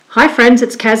Hi friends,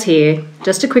 it's Kaz here.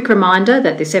 Just a quick reminder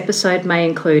that this episode may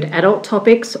include adult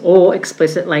topics or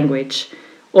explicit language.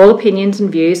 All opinions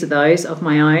and views are those of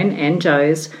my own and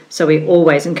Joe's, so we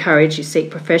always encourage you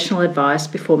seek professional advice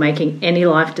before making any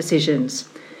life decisions.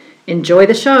 Enjoy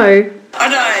the show. I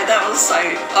know, that was so...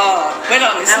 when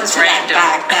I listened to that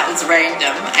back, that was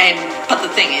random. But the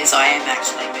thing is, I am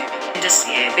actually moving. Just,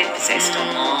 a bit possessed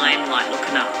online, like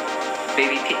looking up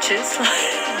booby pictures.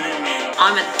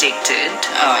 I'm addicted.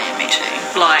 Oh, yeah, me too.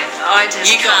 Like, I just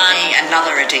You got me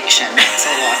another addiction, that's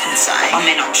all I can say. I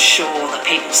mean, I'm sure that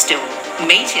people still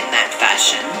meet in that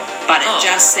fashion, but it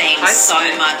just seems so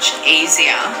much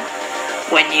easier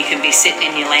when you can be sitting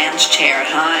in your lounge chair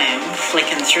at home,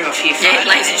 flicking through a few photos. Yeah,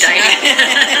 lazy dating.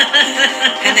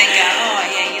 And then go, oh,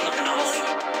 yeah, you're looking nice.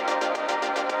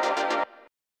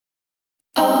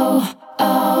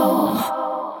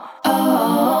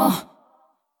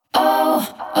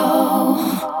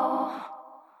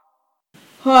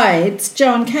 Hi, it's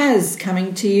Jo and Kaz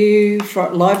coming to you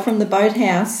live from the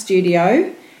Boathouse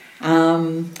studio.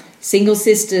 Single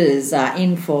Sisters are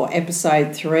in for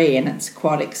episode 3 and it's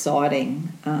quite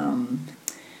exciting.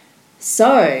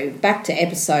 So, back to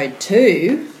episode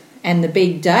 2 and the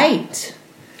big date.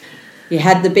 You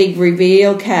had the big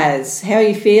reveal, Kaz. How are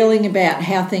you feeling about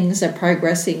how things are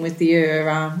progressing with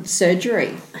your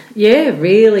surgery? Yeah,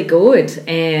 really good.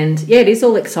 And it is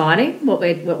all exciting what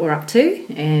we're up to,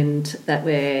 and that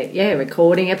we're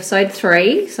recording episode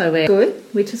 3, so we're good,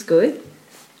 which is good.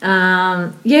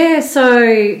 So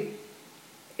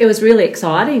it was really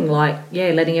exciting,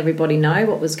 letting everybody know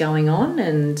what was going on.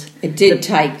 And it did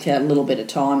take a little bit of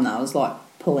time though. It was like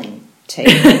pulling teeth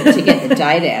to get the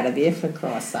date out of you, for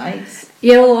Christ's sakes.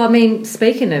 Yeah, well, I mean,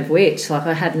 speaking of which,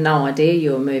 I had no idea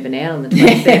you were moving out on the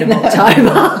 23rd of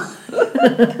October.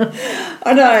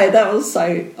 I know, that was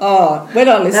so... when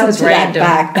I listened to that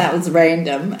back, that was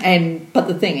random. But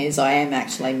the thing is, I am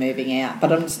actually moving out.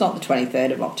 But it's not the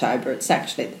 23rd of October, it's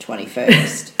actually the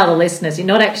 21st. Other listeners, you're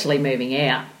not actually moving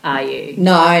out, are you?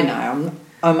 No,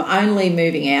 I'm only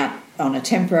moving out on a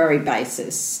temporary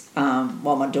basis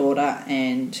while my daughter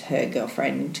and her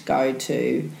girlfriend go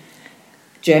to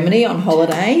Germany on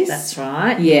holidays. That's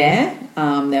right. Yeah,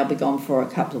 they'll be gone for a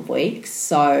couple of weeks.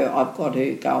 So I've got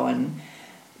to go and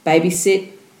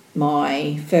babysit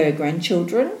my fur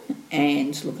grandchildren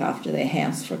and look after their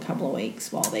house for a couple of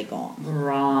weeks while they're gone.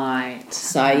 Right.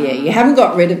 So, you haven't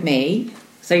got rid of me.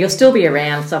 So you'll still be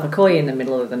around, so if I call you in the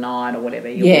middle of the night or whatever,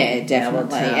 you'll be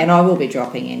definitely. And I will be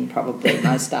dropping in probably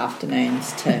most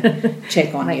afternoons to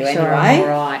check on you sure anyway. I'm all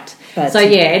right. But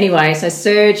anyway, so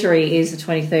surgery is the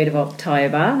 23rd of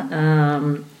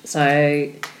October.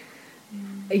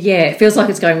 It feels like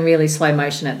it's going really slow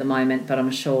motion at the moment, but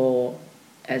I'm sure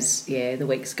as the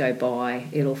weeks go by,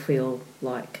 it'll feel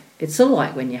like it's sort of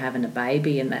like when you're having a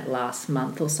baby and that last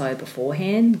month or so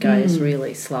beforehand goes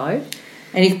really slow.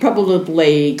 And you've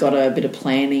probably got a bit of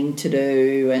planning to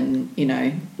do and,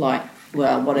 what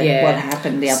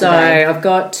happened the other day. So I've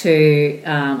got to,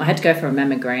 I had to go for a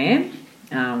mammogram.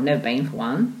 Never been for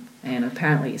one. And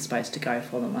apparently you're supposed to go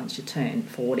for them once you turn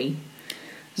 40.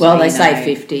 Well, they say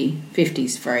 50.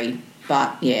 50's free.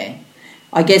 But,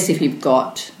 I guess if you've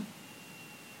got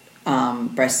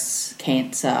breast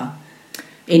cancer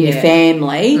in your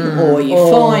family or you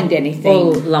find anything.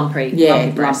 Or lumpy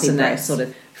breasts and that sort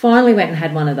of. Finally went and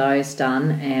had one of those done,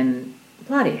 and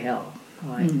bloody hell,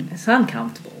 it's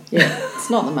uncomfortable. Yeah, it's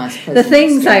not the most pleasant the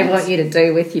things experience. They want you to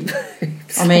do with your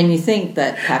boobs. I mean, you think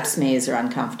that pap smears are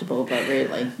uncomfortable, but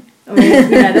really... I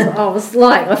mean,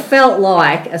 I felt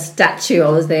like a statue. I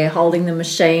was there holding the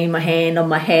machine, my hand on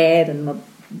my head, and my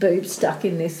boobs stuck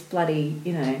in this bloody,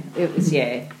 it was,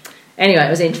 Anyway, it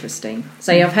was interesting.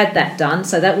 So I've had that done,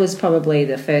 so that was probably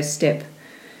the first step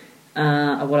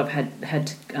of what I've had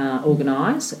to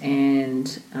organise, and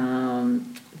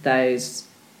those,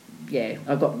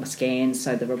 I've got my scans,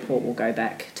 so the report will go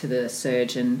back to the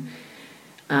surgeon,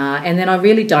 and then I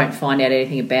really don't find out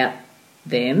anything about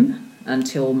them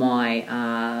until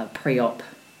my pre-op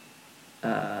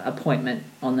appointment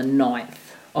on the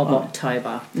 9th of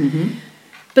October. Mm-hmm.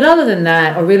 But other than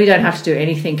that, I really don't have to do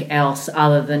anything else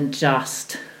other than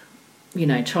just,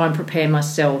 try and prepare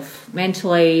myself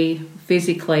mentally,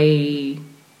 physically.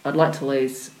 I'd like to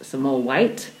lose some more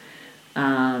weight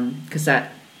because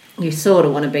that you sort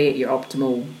of want to be at your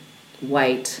optimal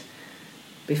weight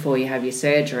before you have your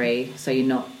surgery, so you're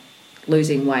not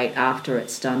losing weight after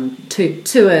it's done to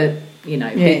a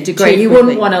big degree. You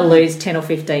wouldn't want to lose 10 or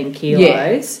 15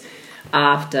 kilos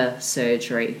after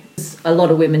surgery. A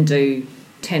lot of women do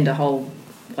tend to hold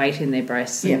weight in their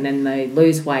breasts, Yep. and then they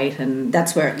lose weight, and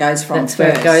That's where it goes from. that's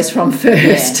where it goes from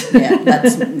first. Yeah,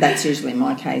 that's usually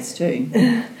my case too.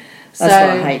 That's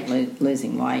why I hate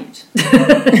losing weight.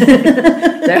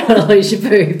 Don't want to lose your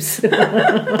boobs.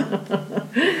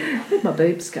 Where'd my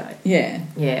boobs go? Yeah.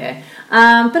 Yeah.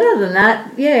 But other than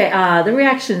that, the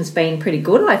reaction's been pretty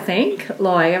good, I think.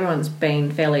 Like, everyone's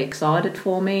been fairly excited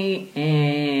for me,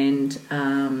 and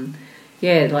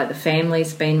like the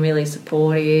family's been really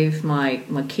supportive. My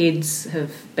kids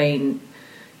have been,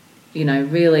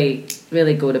 really,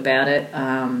 really good about it.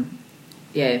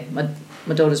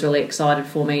 My daughter's really excited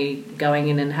for me going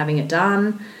in and having it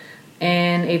done,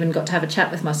 and even got to have a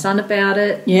chat with my son about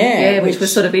it. Yeah, which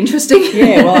was sort of interesting.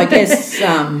 Yeah, well, I guess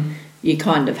you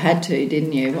kind of had to,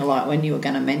 didn't you? Well, like when you were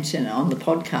going to mention it on the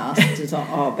podcast, it's like,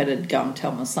 I better go and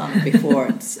tell my son before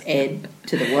it's aired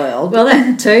to the world. Well,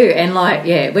 that too, and when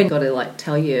you've got to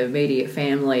tell your immediate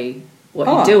family what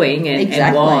you're doing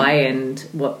and why and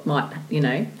what might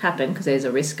happen, because there's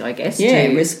a risk, I guess. Yeah,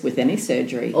 risk with any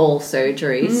surgery. All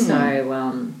surgeries. So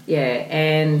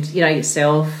and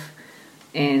yourself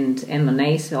and my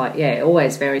niece,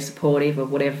 always very supportive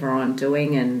of whatever I'm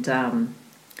doing, and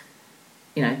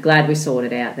glad we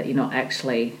sorted out that you're not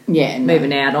actually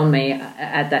moving out on me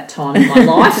at that time in my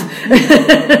life.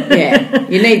 Yeah,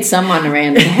 you need someone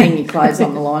around to hang your clothes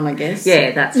on the line, I guess.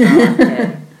 Yeah, that's right.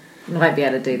 Yeah. I won't be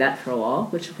able to do that for a while,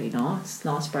 which will be nice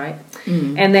break.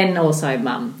 And then also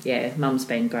Mum. Yeah, Mum's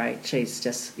been great. She's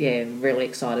just, really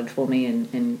excited for me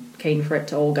and keen for it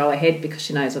to all go ahead, because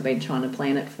she knows I've been trying to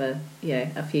plan it for,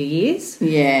 a few years.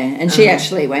 Yeah, and she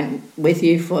actually went with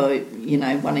you for,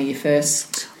 one of your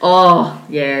first... Oh,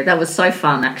 yeah, that was so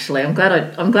fun, actually. I'm glad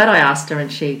I asked her and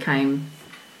she came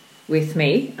with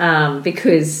me,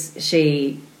 because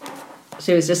she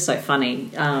was just so funny.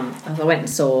 I went and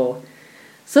saw...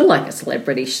 sort of like a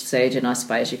celebrity surgeon, I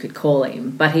suppose you could call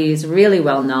him, but he's really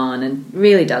well known and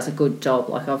really does a good job.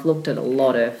 Like, I've looked at a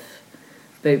lot of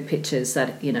boob pictures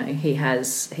that he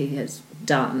has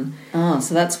done. Oh,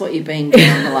 so that's what you've been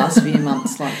doing the last few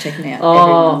months, like checking out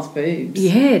everyone's boobs.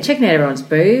 Yeah, checking out everyone's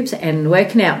boobs and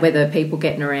working out whether people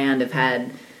getting around have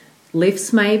had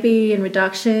lifts maybe and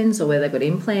reductions, or whether they've got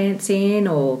implants in,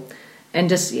 and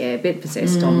just a bit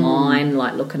possessed online,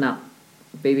 like looking up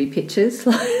booby pictures.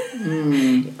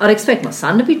 I'd expect my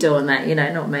son to be doing that,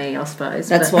 not me, I suppose.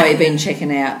 That's why you've been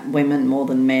checking out women more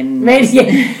than men.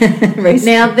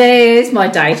 Now there's my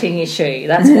dating issue.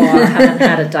 That's why I haven't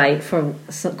had a date for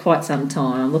quite some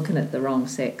time. I'm looking at the wrong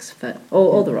sex,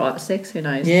 or the right sex, who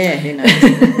knows? Yeah, who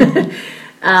knows?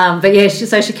 But yeah,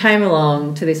 so she came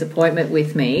along to this appointment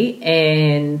with me,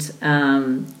 and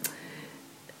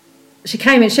she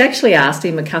came and she actually asked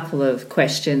him a couple of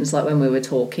questions, like when we were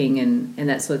talking and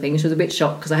that sort of thing. She was a bit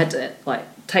shocked because I had to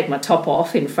take my top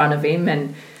off in front of him,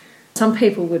 and some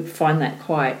people would find that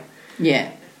quite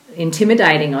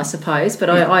intimidating, I suppose. But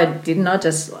I didn't. I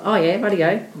just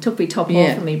rightio, took my top off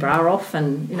and my bra off,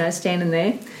 and standing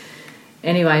there.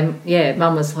 Anyway,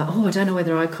 Mum was like, I don't know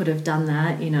whether I could have done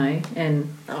that, and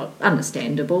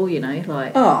understandable,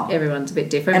 everyone's a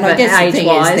bit different. And but I guess the thing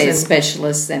is they're and,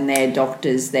 specialists and they're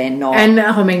doctors, they're not... And,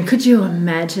 I mean, could you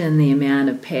imagine the amount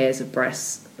of pairs of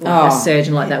breasts a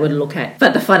surgeon like that would look at?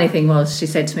 But the funny thing was, she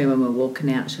said to me when we were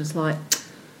walking out, she was like,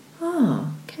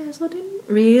 Kaz, I didn't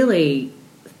really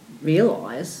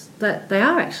realise that they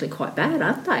are actually quite bad,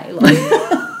 aren't they?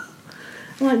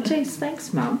 Like, geez,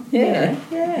 thanks, Mum. Yeah.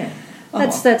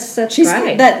 That's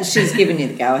great. She's given you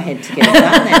the go-ahead to get it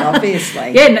done then,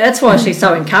 obviously. Yeah, that's why she's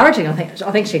so encouraging. I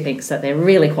think she thinks that they're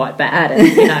really quite bad,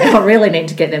 and I really need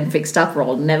to get them fixed up, or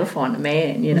I'll never find a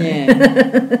man.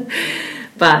 Yeah.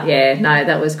 But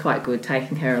that was quite good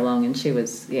taking her along, and she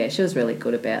was really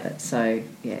good about it. So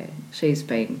she's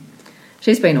been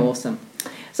awesome.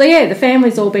 So the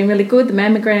family's all been really good. The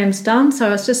mammogram's done,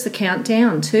 so it's just the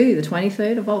countdown to the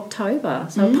 23rd of October.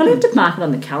 So I'll probably have to mark it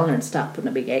on the calendar and start putting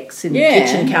a big X in the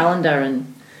kitchen calendar,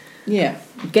 and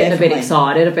getting a bit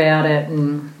excited about it,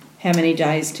 and how many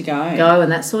days to go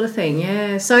and that sort of thing.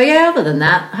 Yeah. So other than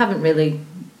that, I haven't really.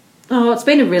 It's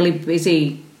been a really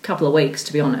busy couple of weeks,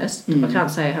 to be honest. I can't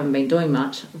say I haven't been doing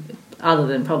much, other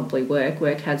than probably work.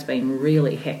 Work has been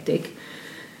really hectic.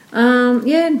 We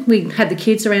had the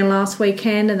kids around last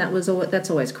weekend, and that's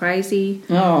always crazy.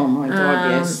 Oh my God,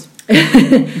 yes.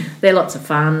 They're lots of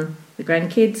fun, the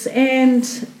grandkids, and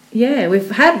we've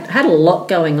had a lot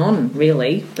going on,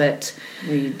 really, but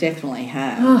we definitely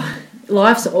have.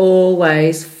 Life's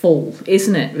always full,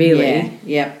 isn't it, really?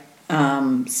 Yeah,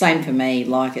 same for me.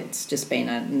 Like, it's just been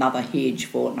another huge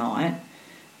fortnight.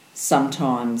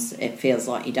 Sometimes it feels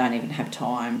like you don't even have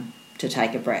time to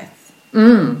take a breath.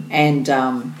 And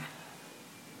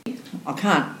I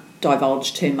can't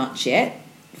divulge too much yet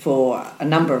for a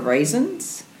number of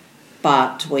reasons,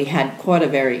 but we had quite a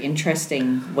very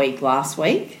interesting week last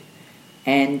week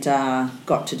and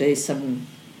got to do some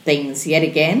things yet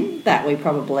again that we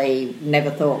probably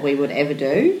never thought we would ever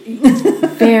do.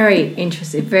 Very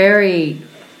interesting, very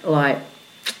like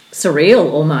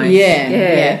surreal almost.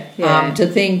 Yeah. To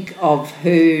think of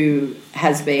who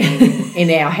has been in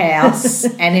our house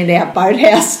and in our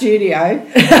boathouse studio.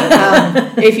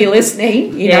 If you're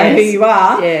listening, you know who you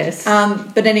are. Yes.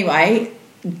 But anyway,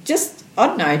 just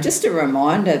a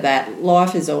reminder that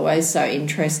life is always so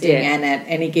interesting, and at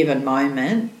any given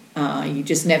moment, you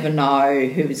just never know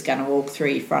who is going to walk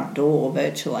through your front door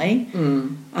virtually.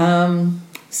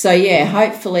 So,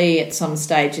 hopefully at some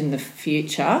stage in the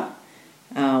future,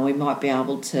 we might be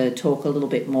able to talk a little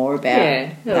bit more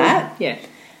about that.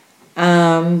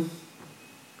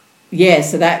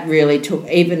 So that really took,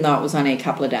 even though it was only a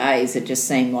couple of days, it just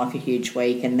seemed like a huge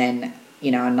week, and then,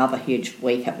 another huge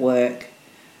week at work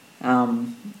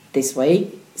this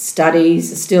week.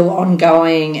 Studies are still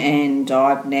ongoing, and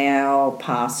I've now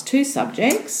passed 2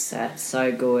 subjects. That's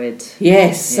so good.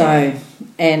 Yes,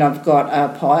 and I've got a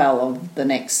pile of the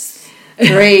next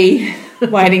 3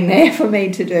 waiting there for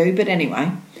me to do. But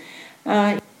anyway,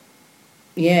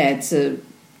 it's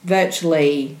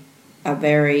virtually a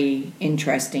very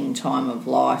interesting time of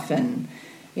life, and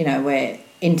we're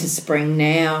into spring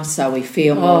now, so we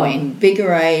feel more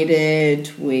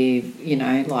invigorated. We've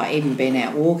even been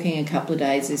out walking a couple of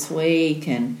days this week,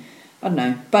 and I don't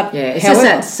know, but it's just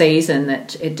that season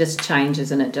that it just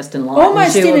changes and it just enlightens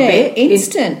almost you in a bit.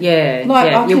 Instant.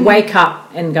 You wake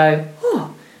up and go,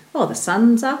 oh, the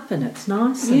sun's up and it's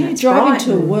nice. And it's driving bright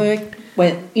to work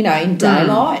when in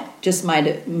daylight just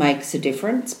makes a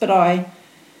difference. But I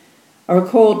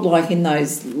recalled, like, in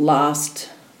those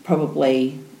last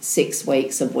probably 6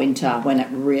 weeks of winter when it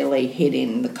really hit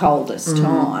in the coldest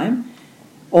time,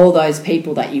 all those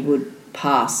people that you would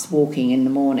pass walking in the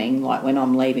morning, like when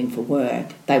I'm leaving for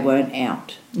work, they weren't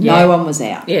out. No one was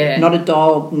out. Not a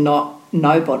dog,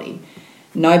 nobody.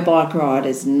 No bike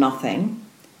riders, nothing.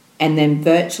 And then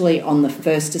virtually on the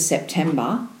 1st of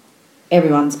September,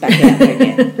 everyone's back out there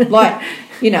again.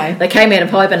 They came out of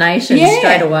hibernation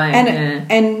straight away.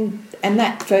 And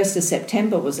that 1st of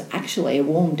September was actually a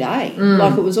warm day.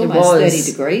 Like it was almost 30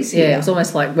 degrees here. Yeah, it was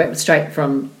almost like went straight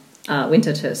from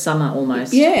winter to summer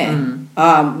almost.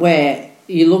 Where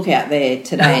you look out there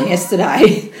today and yesterday.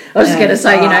 I was just going to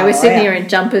say, we're sitting here in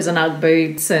jumpers and Ugg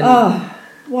boots and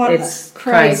it's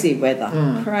crazy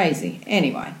weather. Crazy.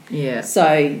 Anyway. Yeah.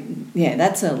 So,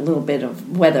 that's a little bit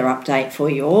of weather update for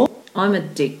you all. I'm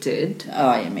addicted.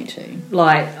 Oh, yeah, me too.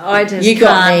 You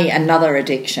got me another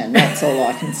addiction, that's all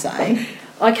I can say.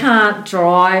 I can't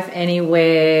drive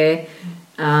anywhere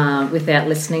without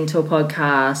listening to a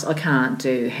podcast. I can't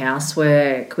do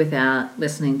housework without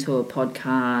listening to a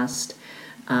podcast.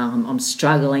 I'm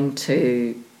struggling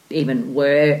to even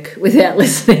work without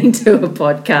listening to a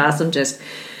podcast. I'm just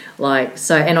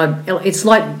it's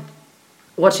like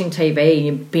watching TV,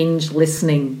 you binge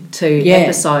listening to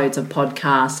episodes of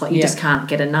podcasts, like you just can't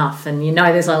get enough, and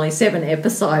there's only 7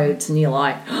 episodes and you're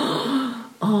like,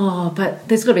 but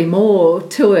there's got to be more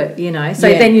to it, so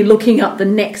then you're looking up the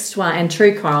next one, and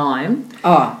true crime,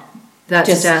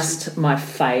 that's just my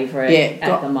favourite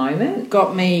at the moment.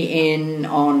 Got me in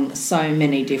on so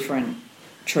many different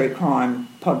true crime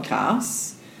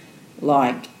podcasts,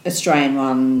 like Australian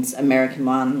ones, American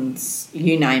ones,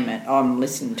 you name it, I'm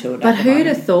listening to it. But who'd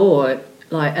have thought,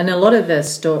 and a lot of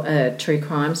the true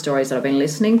crime stories that I've been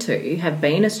listening to have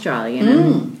been Australian,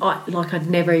 and I'd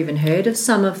never even heard of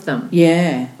some of them.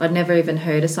 Yeah. I'd never even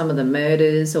heard of some of the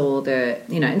murders or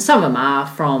and some of them are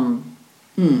from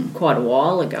quite a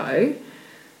while ago.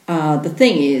 The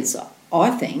thing is, I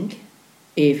think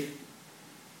if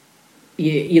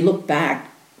you look back,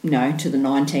 to the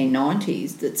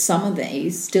 1990s, that some of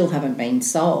these still haven't been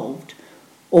solved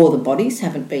or the bodies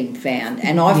haven't been found.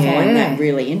 And I find that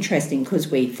really interesting because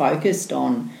we focused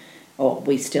on, or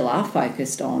we still are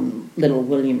focused on, little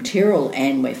William Tyrrell,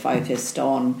 and we're focused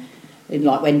on,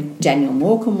 like, when Daniel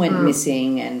Morecambe went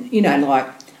missing, and,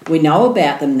 we know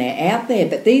about them, they're out there,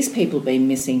 but these people have been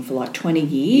missing for like 20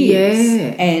 years.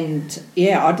 Yeah. And,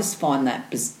 I just find that,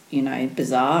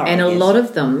 bizarre. And a lot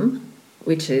of them,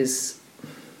 which is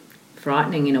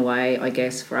frightening in a way, I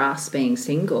guess, for us being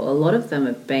single, a lot of them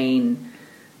have been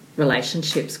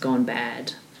relationships gone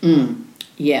bad.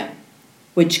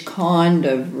 Which kind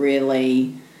of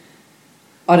really,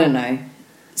 I don't know,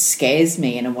 scares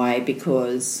me in a way,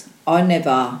 because I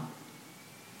never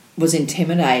was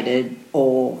intimidated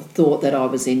or thought that I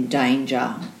was in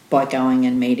danger by going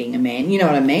and meeting a man. You know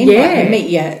what I mean? Yeah. Like you meet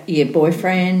your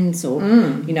boyfriends or,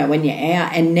 you know, when you're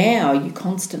out. And now you're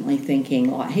constantly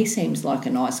thinking, like, he seems like a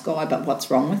nice guy, but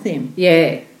what's wrong with him?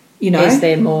 Yeah. You know? Is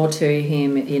there more to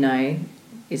him, you know?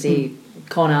 Is he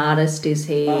con artist? Is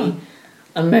he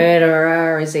a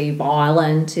murderer? Is he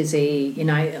violent? Is he, you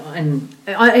know? And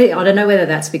I don't know whether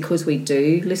that's because we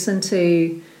do listen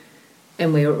to,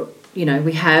 and we're, you know,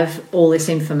 we have all this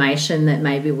information that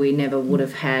maybe we never would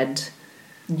have had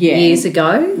years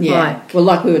ago. Yeah.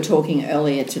 Like we were talking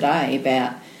earlier today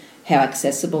about how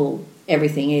accessible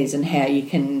everything is and how you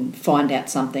can find out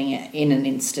something in an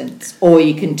instant, or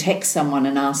you can text someone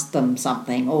and ask them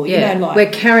something, or you know, like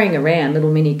we're carrying around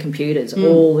little mini computers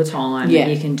all the time. Yeah.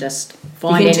 And you can just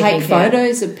find you can anything take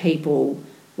photos of people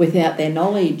without their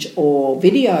knowledge, or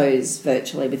videos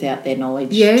virtually without their knowledge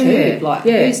too. Like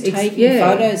who's taking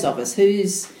photos of us?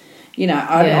 Who's, you know,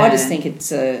 I just think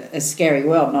it's a scary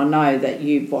world. And I know that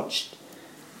you've watched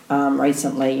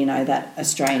recently, you know, that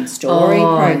Australian Story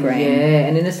program. Yeah,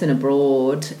 and Innocent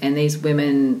Abroad, and these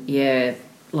women,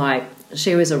 like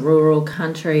she was a rural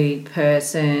country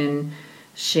person.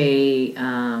 She, you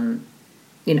know,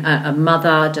 a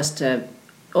mother, just a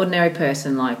ordinary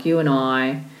person like you and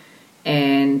I,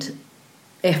 and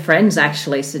her friends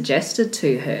actually suggested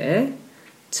to her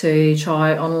to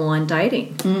try online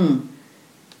dating.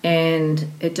 And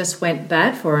it just went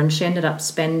bad for her, and she ended up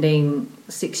spending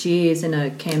 6 years in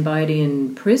a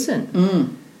Cambodian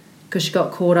prison because she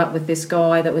got caught up with this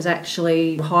guy that was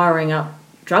actually hiring up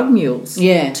drug mules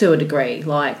to a degree.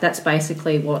 Like, that's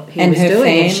basically what he was doing.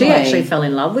 Family. And she actually fell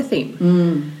in love with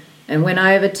him and went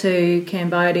over to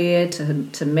Cambodia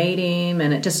to meet him,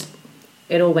 and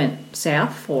it all went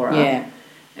south for her. Yeah.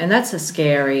 And that's a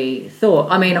scary thought.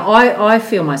 I mean, I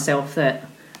feel myself that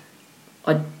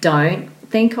I don't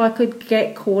think I could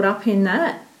get caught up in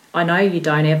that. I know you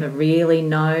don't ever really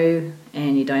know,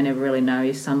 and you don't ever really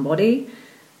know somebody,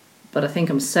 but I think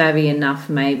I'm savvy enough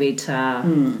maybe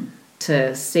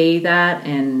to see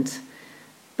that,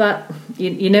 but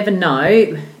you never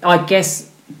know. I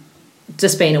guess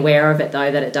just being aware of it,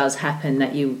 though, that it does happen,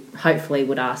 that you hopefully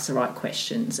would ask the right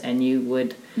questions, and you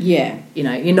would, you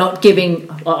know, you're not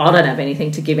giving, I don't have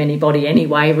anything to give anybody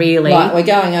anyway, really. Like, we're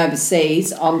going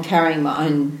overseas, I'm carrying my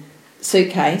own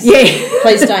suitcase.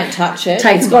 Please don't touch it.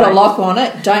 It's got a lock on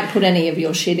it. Don't put any of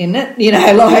your shit in it. You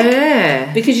know,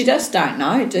 like because you just don't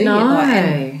know, do you? Like,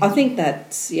 and I think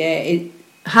that's it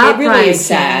really is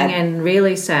sad and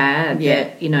really sad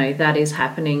that, you know, that is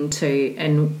happening to,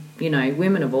 and you know,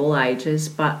 women of all ages,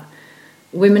 but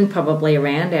women probably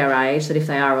around our age, that if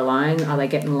they are alone, are they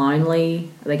getting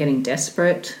lonely? Are they getting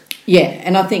desperate? Yeah,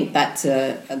 and I think that's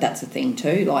a thing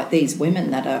too. Like these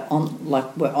women that are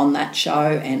were on that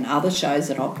show and other shows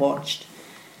that I've watched.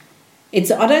 I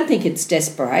don't think it's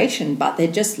desperation, but they're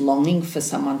just longing for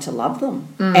someone to love them.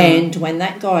 And when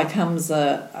that guy comes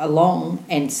along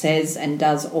and says and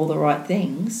does all the right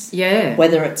things,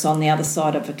 whether it's on the other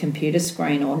side of a computer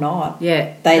screen or not,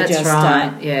 they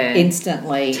just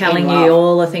instantly telling you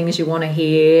all the things you want to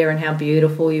hear and how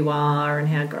beautiful you are and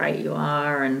how great you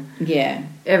are, and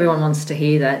everyone wants to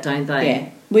hear that, don't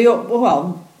they?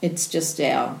 Yeah, it's just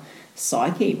our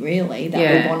psyche really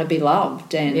that we want to be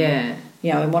loved, and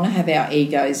you know, we want to have our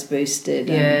egos boosted.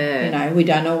 And, you know, we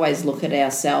don't always look at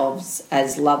ourselves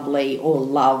as lovely or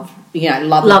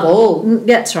lovable.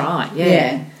 That's right,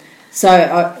 yeah.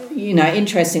 So, you know,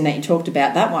 interesting that you talked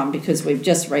about that one, because we've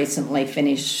just recently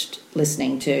finished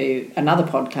listening to another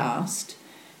podcast,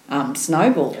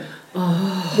 Snowball,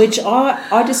 which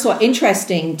I just thought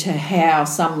interesting to how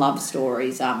some love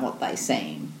stories aren't what they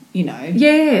seem. You know.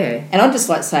 Yeah. And I'd just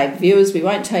like to say, viewers, we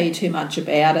won't tell you too much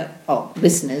about it. Oh,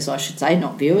 listeners, I should say,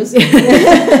 not viewers.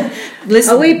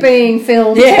 Are we being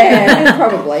filmed? Yeah,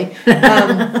 probably.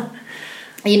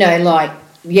 You know, like,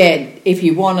 if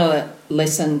you want to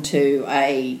listen to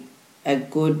a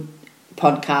good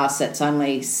podcast that's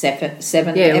only seven episodes.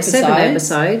 7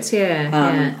 episodes,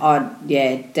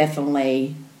 I'd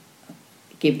definitely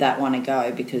give that one a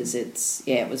go, because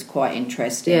it was quite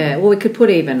interesting. Yeah, well, we could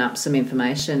put even up some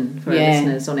information for our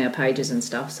listeners on our pages and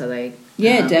stuff, so they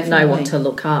definitely know what to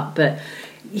look up. But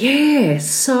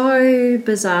so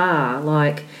bizarre,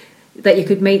 like that you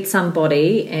could meet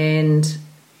somebody and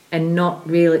not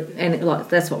really, and like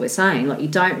that's what we're saying, like you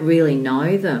don't really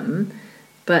know them,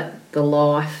 but the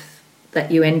life that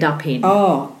you end up in.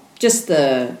 Oh, just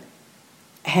how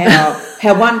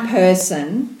one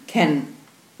person can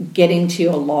get into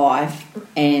your life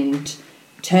and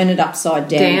turn it upside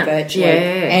down virtually,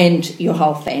 and your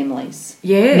whole family's.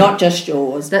 Yeah. Not just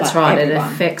yours. That's but right, everyone.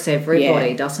 It affects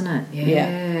everybody, doesn't it?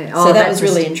 Yeah. So that was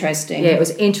really interesting. Yeah, it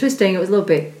was interesting. It was a little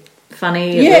bit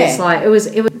funny. Yeah. It was like it was.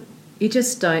 You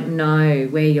just don't know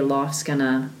where your life's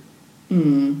gonna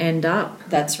end up.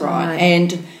 That's right.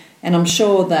 And I'm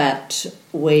sure that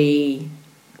we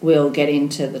will get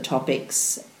into the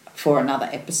topics for another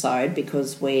episode,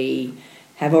 because we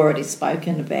have already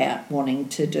spoken about wanting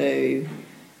to do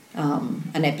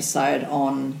an episode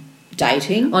on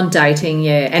dating. On dating,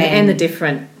 yeah, and the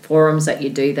different forums that you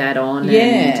do that on.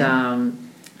 Yeah. And,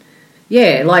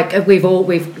 like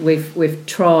we've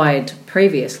tried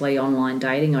previously online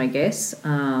dating, I guess,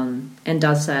 and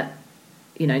does that,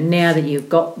 now that you've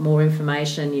got more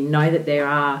information, you know that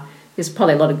there's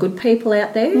probably a lot of good people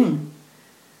out there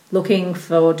looking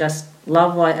for just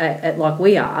love like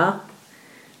we are,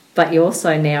 but you're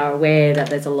also now aware that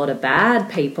there's a lot of bad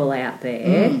people out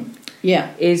there.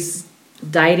 Yeah. Is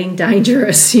dating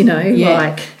dangerous, Yeah,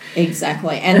 like...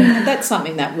 Exactly. And that's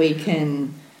something that we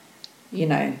can,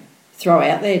 throw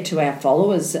out there to our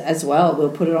followers as well.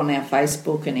 We'll put it on our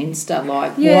Facebook and Insta,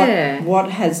 like what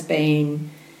has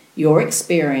been your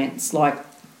experience, like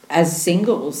as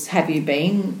singles? Have you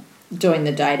been doing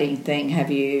the dating thing?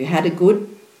 Have you had a good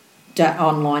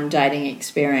online dating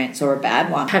experience or a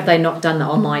bad one? Have they not done the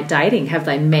online dating? Have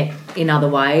they met in other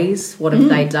ways? What have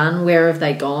they done? Where have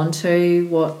they gone to?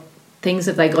 What things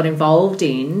have they got involved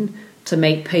in to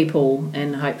meet people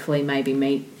and hopefully maybe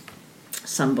meet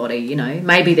somebody,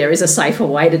 maybe there is a safer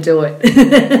way to do it.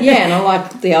 Yeah, and I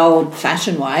like the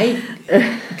old-fashioned way.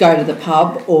 Go to the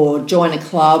pub or join a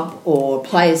club or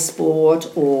play a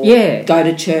sport or go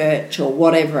to church or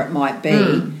whatever it might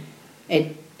be.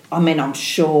 I'm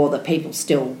sure that people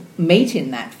still meet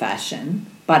in that fashion,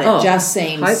 but it just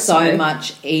seems so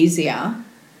much easier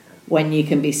when you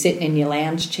can be sitting in your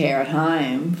lounge chair at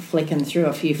home flicking through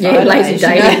a few photos, lazy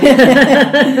dating.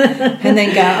 and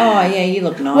then go, oh yeah, you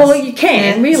look nice. Well, you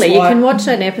can really. You can watch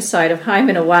an episode of Home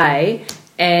and Away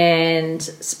and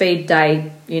speed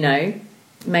date,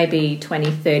 maybe 20,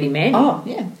 30 men. Oh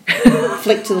yeah,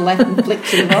 flick to the left and flick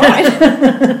to the right.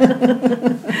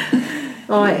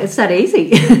 Oh, it's that easy.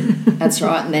 That's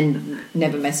right, and then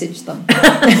never message them.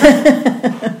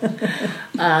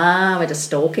 We're just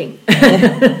stalking.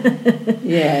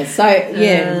 Yeah, so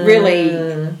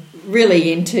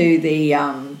really into the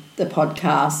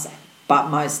podcast, but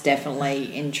most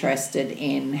definitely interested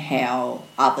in how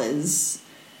others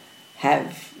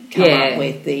have come up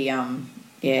with the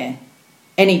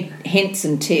any hints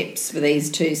and tips for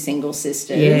these two single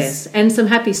sisters. Yes, and some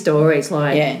happy stories.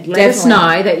 Let us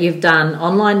know that you've done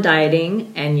online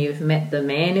dating and you've met the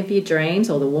man of your dreams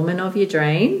or the woman of your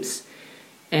dreams,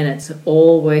 and it's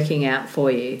all working out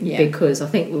for you, because I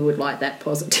think we would like that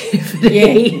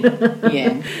positivity.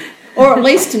 Yeah. Or at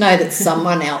least to know that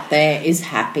someone out there is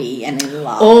happy and in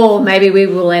love. Or maybe we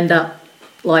will end up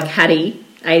like Hattie,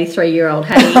 83-year-old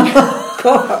Hattie.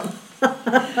 God.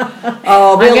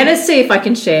 I'm going to see if I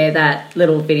can share that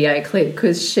little video clip,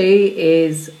 because she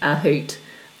is a hoot.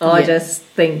 I just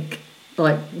think,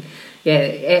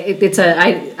 it's a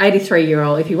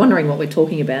 83-year-old. If you're wondering what we're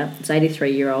talking about, it's an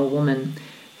 83-year-old woman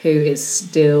who is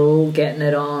still getting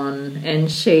it on,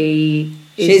 and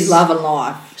she's loving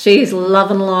life. She's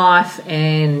loving life,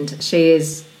 and she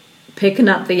is picking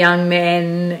up the young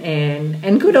men,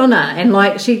 and good on her. And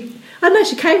she's a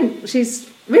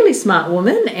really smart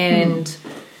woman, and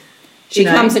she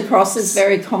comes across as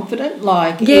very confident.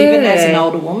 Even as an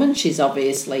older woman, she's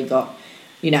obviously got,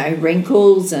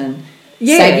 wrinkles and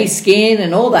saggy skin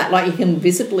and all that. You can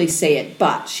visibly see it,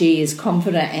 but she is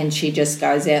confident and she just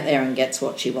goes out there and gets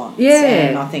what she wants. Yeah.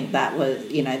 And I think that was,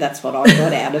 that's what I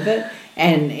got out of it.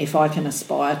 And if I can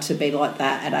aspire to be like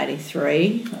that at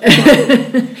 83.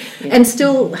 And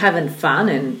still having fun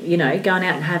and, going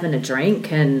out and having a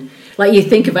drink, and you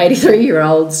think of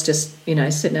 83-year-olds just,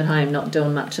 sitting at home not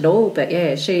doing much at all. But,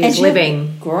 she's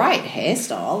living. Great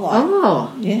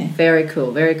hairstyle. Very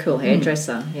cool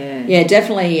hairdresser. Yeah. Yeah,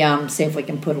 definitely see if we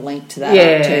can put a link to that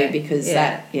up too, because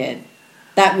that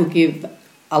will give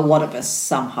a lot of us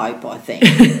some hope, I think,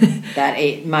 that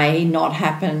it may not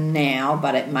happen now,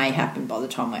 but it may happen by the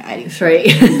time we're 83.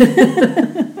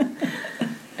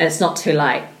 And it's not too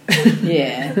late.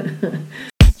 Yeah.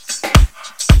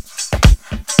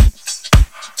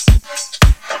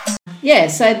 Yeah,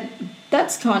 so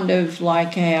that's kind of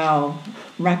like our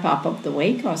wrap up of the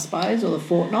week, I suppose, or the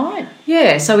fortnight.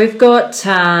 Yeah, so we've got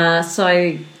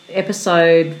episode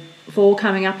 4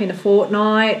 coming up in a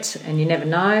fortnight, and you never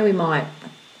know, we might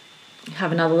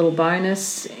have another little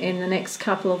bonus in the next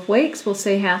couple of weeks. We'll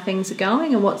see how things are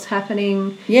going and what's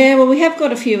happening. Yeah, well, we have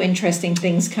got a few interesting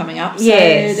things coming up. So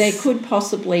there could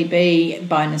possibly be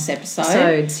bonus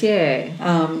episodes. Yeah.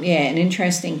 An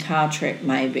interesting car trip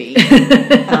maybe.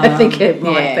 I think it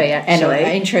might be, actually. And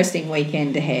an interesting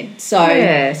weekend ahead. So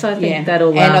I think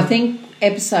that'll... And I think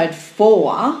episode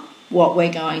 4, what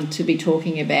we're going to be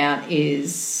talking about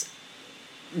is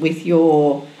with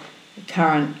your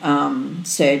current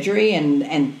surgery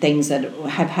and things that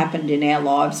have happened in our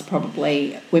lives,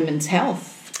 probably women's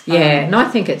health. And I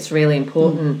think it's really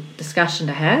important discussion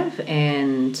to have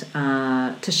and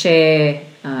to share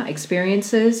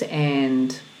experiences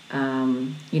and,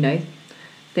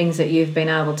 things that you've been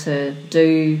able to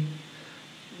do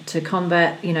to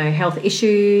combat, health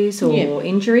issues or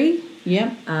injury.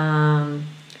 Yeah.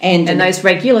 And those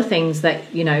regular things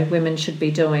that, women should be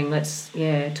doing. Let's,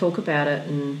 talk about it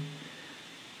and,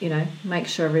 make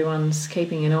sure everyone's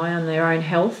keeping an eye on their own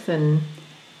health. And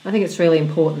I think it's really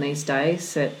important these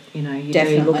days that, you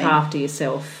do look after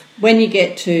yourself. When you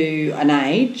get to an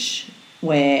age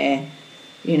where,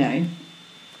 I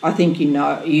think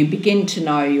you begin to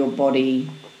know your body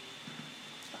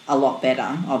a lot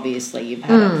better. Obviously, you've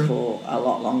had it for a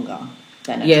lot longer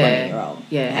than a 20-year-old.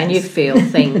 Yeah, and you feel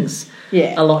things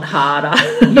a lot harder.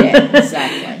 Yeah,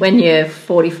 exactly. When you're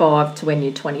 45 to when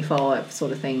you're 25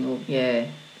 sort of thing.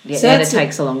 So and it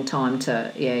takes a long time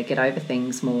to, get over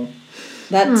things more.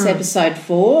 That's episode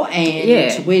 4.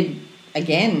 And we'd,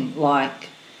 again,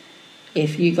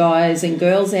 if you guys and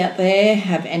girls out there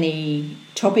have any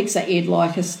topics that you'd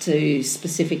like us to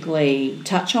specifically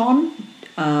touch on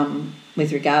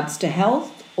with regards to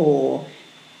health, or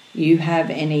you have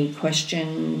any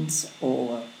questions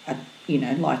or,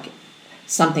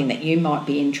 something that you might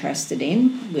be interested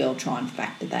in, we'll try and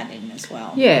factor that in as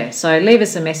well. Yeah, so leave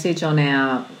us a message on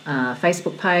our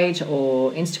Facebook page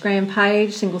or Instagram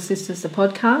page, Single Sisters the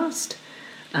Podcast.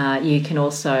 You can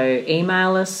also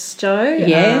email us, Jo.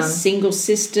 Yes,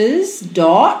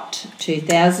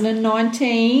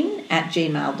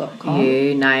 singlesisters.2019@gmail.com.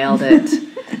 You nailed it.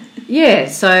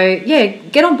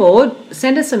 Get on board,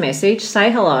 send us a message, say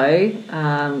hello,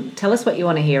 tell us what you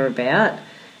want to hear about.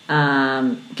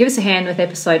 Give us a hand with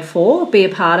episode 4, be a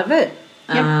part of it.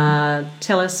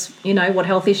 Tell us, what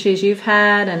health issues you've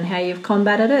had and how you've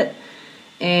combated it.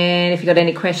 And if you've got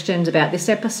any questions about this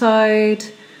episode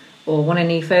or want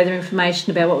any further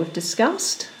information about what we've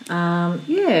discussed, get on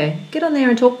there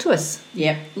and talk to us.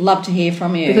 Yep, love to hear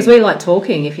from you. Because we like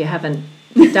talking if you haven't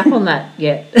picked up on that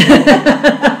yet.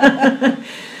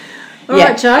 All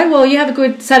right, Jo. Well, you have a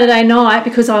good Saturday night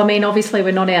because, obviously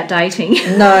we're not out dating.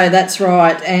 No, that's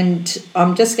right. And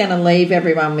I'm just going to leave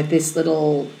everyone with this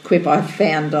little quip I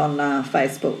found on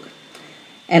Facebook.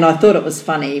 And I thought it was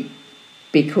funny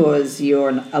because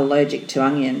you're allergic to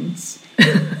onions.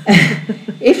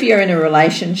 If you're in a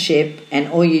relationship and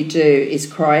all you do is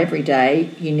cry every day,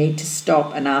 you need to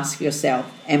stop and ask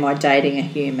yourself, am I dating a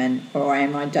human or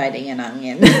am I dating an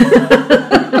onion?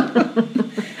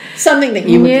 Something that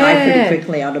you would know pretty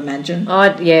quickly, I'd imagine.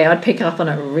 I'd pick up on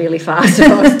it really fast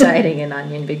if I was dating an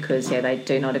onion because, they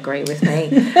do not agree with me.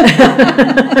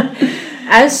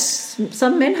 As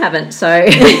some men haven't, so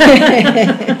maybe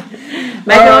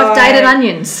I've dated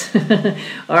onions.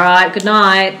 All right, good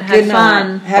night. Have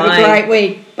fun. Have a great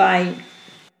week. Bye.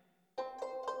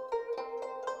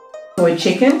 Soy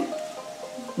chicken.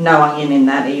 No onion in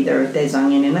that either, if there's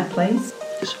onion in it, please.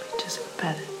 Should we just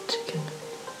battered chicken?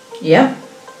 Yep.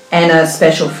 And a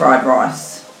special fried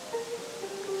rice.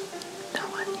 No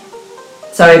onion.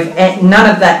 So if none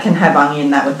of that can have onion,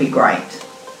 that would be great.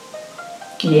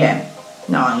 Yeah,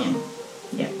 no onion.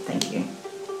 Yeah, thank you.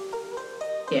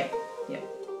 Yeah,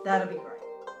 that'll be great.